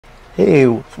Hey,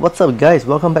 what's up guys?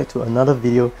 Welcome back to another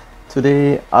video.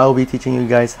 Today I'll be teaching you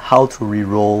guys how to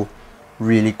reroll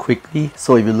really quickly.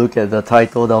 So if you look at the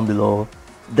title down below,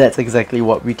 that's exactly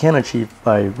what we can achieve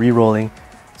by rerolling.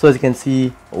 So as you can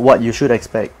see, what you should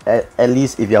expect, at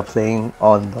least if you're playing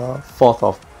on the 4th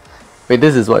of... Wait,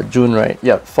 this is what, June, right?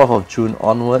 Yeah, 4th of June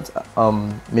onwards,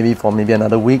 maybe for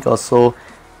another week or so,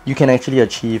 you can actually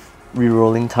achieve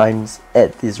rerolling times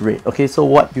at this rate. Okay, so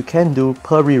what you can do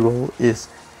per reroll is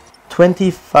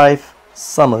 25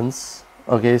 summons.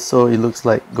 Okay, so it looks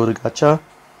like go to gacha.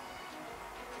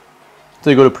 So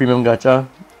you go to premium gacha.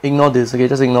 Ignore this, okay,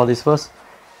 just ignore this first.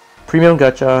 Premium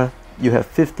gacha, you have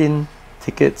 15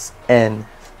 tickets and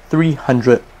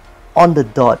 300 on the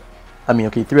dot. I mean,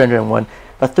 okay, 301,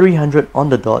 but 300 on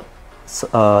the dot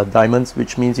diamonds,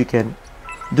 which means you can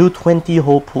do 20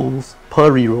 whole pulls per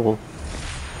reroll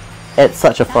at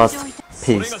such a fast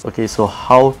pace. Okay, so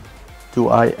how do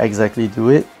I exactly do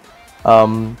it?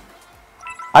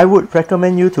 I would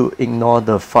recommend you to ignore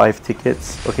the 5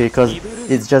 tickets, okay, because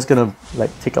it's just gonna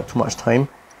like take up too much time.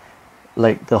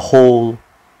 Like the whole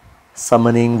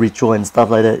summoning ritual and stuff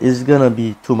like that is gonna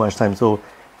be too much time. So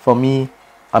for me,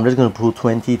 I'm just gonna pull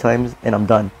 20 times and I'm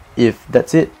done. If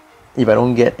that's it, if I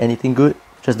don't get anything good,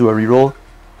 just do a reroll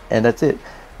and that's it.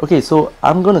 Okay, so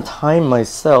I'm gonna time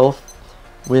myself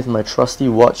with my trusty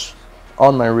watch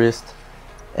on my wrist,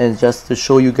 and just to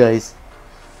show you guys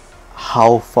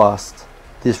how fast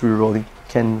this rerolling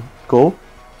can go.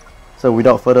 So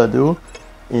without further ado,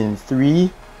 in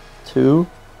 3, 2,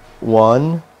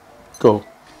 1, go.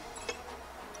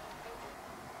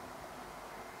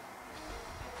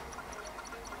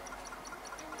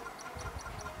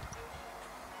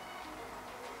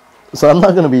 So I'm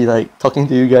not gonna be like talking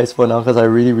to you guys for now because I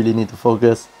really need to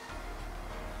focus.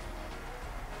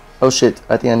 Oh shit,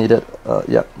 I think I needed,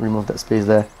 yeah, remove that space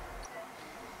there.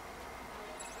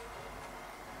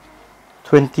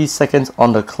 20 seconds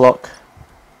on the clock.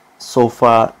 So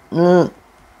far,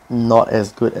 not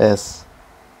as good as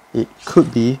it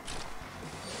could be,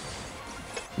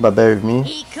 but bear with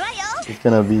me, it's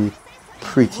gonna be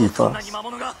pretty fast.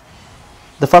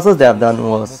 The fastest that I've done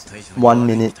was 1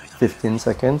 minute 15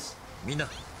 seconds.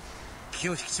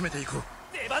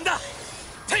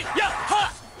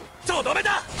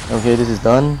 Okay, this is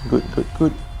done. Good.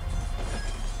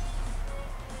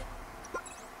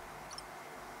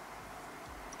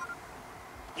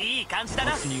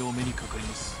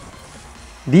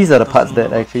 These are the parts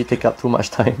that actually take up too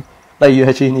much time. Like you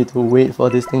actually need to wait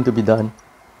for this thing to be done.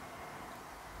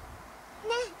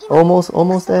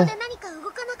 Almost there.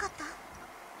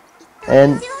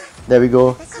 And there we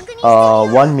go.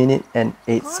 1 minute and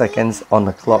 8 seconds on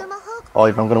the clock. Or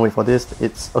if I'm gonna wait for this,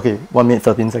 it's okay, 1 minute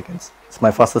 13 seconds. It's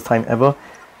my fastest time ever.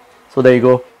 So there you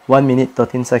go, 1 minute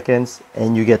 13 seconds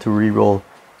and you get to reroll.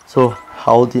 So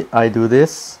how did I do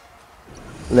this?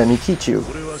 Let me teach you.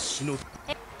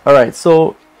 Alright,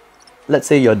 so let's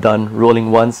say you're done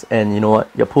rolling once and you know what,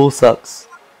 your pool sucks.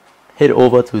 Head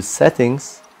over to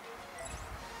settings,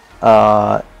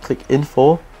 click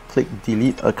info, click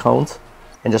delete account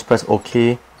and just press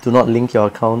OK. Do not link your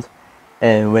account.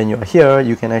 And when you're here,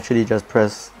 you can actually just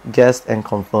press guest and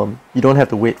confirm. You don't have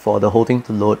to wait for the whole thing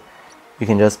to load. You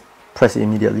can just press it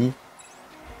immediately.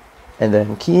 And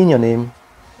then key in your name,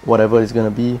 whatever it's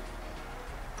gonna be.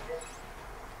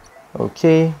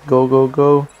 Okay,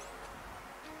 go.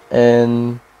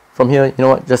 And from here, you know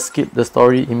what, just skip the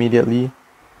story immediately.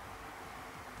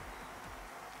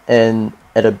 And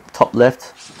at the top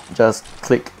left, just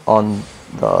click on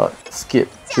the skip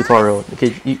tutorial.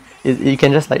 Okay, you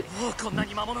can just like,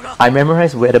 I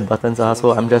memorize where the buttons are,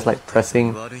 so I'm just like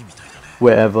pressing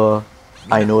wherever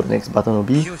I know the next button will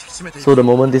be. So the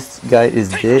moment this guy is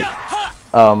dead,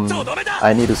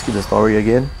 I need to skip the story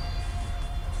again.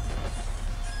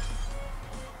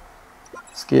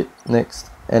 Skip, next,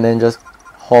 and then just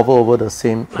hover over the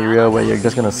same area where you're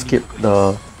just gonna skip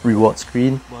the reward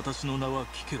screen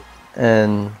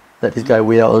and let this guy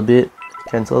wait out a bit.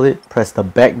 Cancel it, press the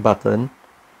back button.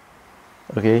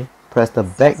 Okay, press the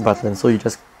back button, so you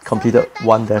just completed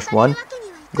 1-1.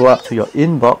 Go up to your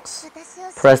inbox,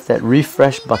 press that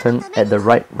refresh button at the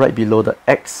right below the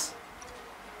X,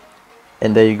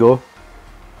 and there you go,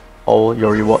 all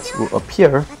your rewards will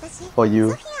appear for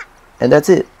you, and that's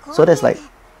it. So that's like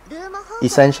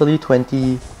essentially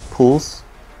 20 pulls,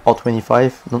 or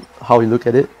 25, how you look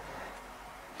at it,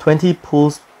 20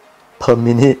 pulls per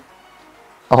minute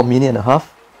or minute and a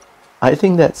half. I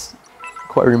think that's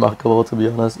quite remarkable, to be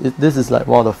honest. This is like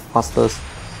one of the fastest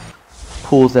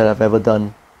pulls that I've ever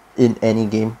done in any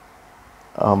game.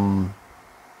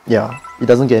 Yeah, it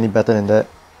doesn't get any better than that.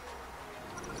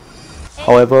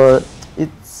 However,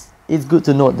 it's good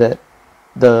to note that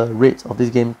the rate of this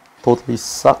game totally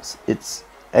sucks. It's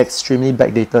extremely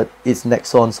backdated. It's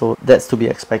Nexon, so that's to be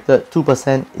expected.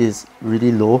 2% is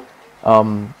really low.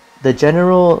 The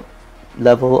general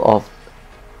level of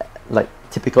like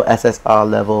typical SSR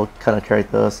level kind of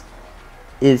characters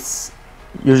is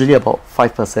usually about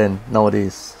 5%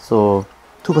 nowadays, so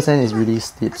 2% is really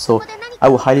steep. So I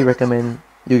would highly recommend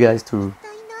you guys to,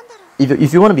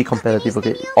 if you want to be competitive,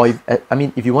 okay, or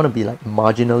if you want to be like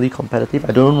marginally competitive,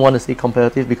 I don't want to say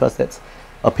competitive because that's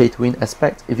a pay to win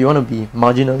aspect. If you want to be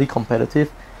marginally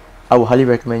competitive, I would highly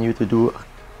recommend you to do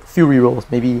a few rerolls,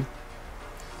 maybe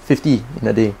 50 in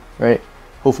a day, right?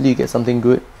 Hopefully you get something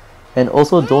good. And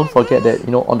also don't forget that,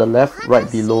 you know, on the left,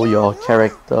 right below your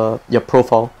character, your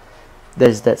profile,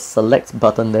 there's that select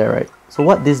button there, right? So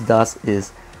what this does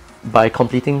is, by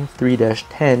completing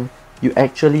 3-10, you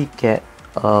actually get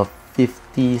a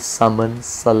 50 summon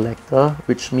selector,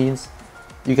 which means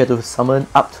you get to summon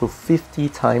up to 50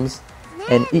 times,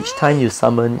 and each time you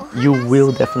summon, you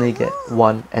will definitely get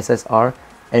one SSR,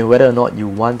 and whether or not you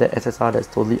want that SSR, that's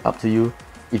totally up to you.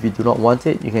 If you do not want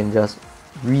it, you can just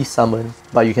re-summon,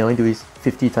 but you can only do this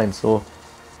 50 times, so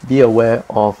be aware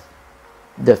of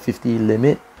the 50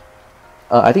 limit.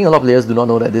 I think a lot of players do not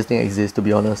know that this thing exists, to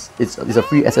be honest. It's a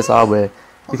free SSR where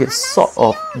you can sort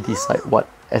of decide what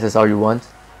SSR you want.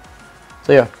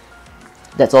 So yeah,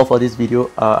 that's all for this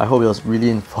video. I hope it was really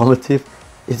informative.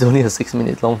 It's only a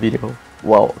 6-minute long video.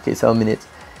 Wow, okay, 7 minutes.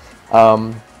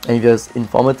 And if it was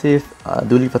informative,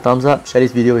 do leave a thumbs up, share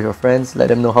this video with your friends, let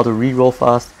them know how to re-roll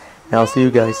fast, and I'll see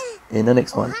you guys in the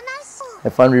next one.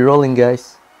 Have fun re-rolling,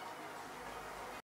 guys.